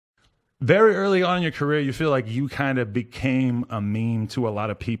very early on in your career, you feel like you kind of became a meme to a lot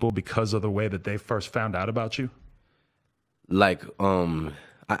of people because of the way that they first found out about you? Like,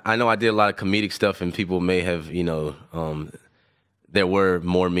 I know I did a lot of comedic stuff, and people may have, there were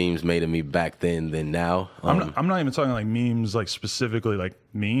more memes made of me back then than now. I'm not even talking like memes, like specifically like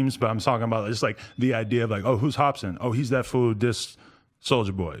memes, but I'm talking about just like the idea of like, oh, who's Hopsin? Oh, he's that fool who dissed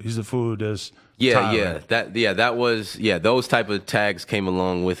Soulja Boy. He's the fool who dissed Tyler. That was those type of tags came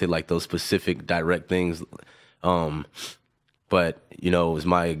along with it, like those specific direct things. But it was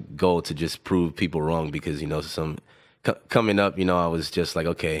my goal to just prove people wrong because coming up, I was just like,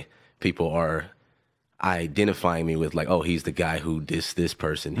 okay, people are identifying me with like, oh, he's the guy who dissed this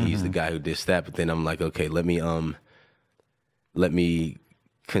person, he's the guy who dissed that. But then I'm like, okay, let me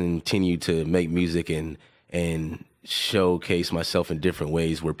continue to make music and showcase myself in different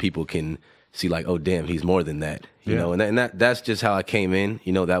ways where people can see like, oh damn, he's more than that, you know. And that's just how I came in.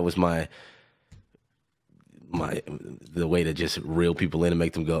 That was the way to just reel people in and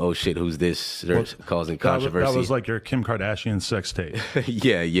make them go, oh shit, who's this? Causing controversy. That was like your Kim Kardashian sex tape.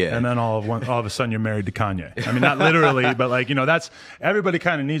 yeah. And then all of a sudden you're married to Kanye. I mean, not literally, but like, that's, everybody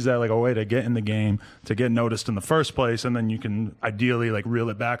kind of needs that, like a way to get in the game, to get noticed in the first place. And then you can ideally like reel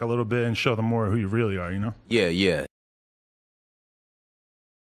it back a little bit and show them more who you really are, Yeah.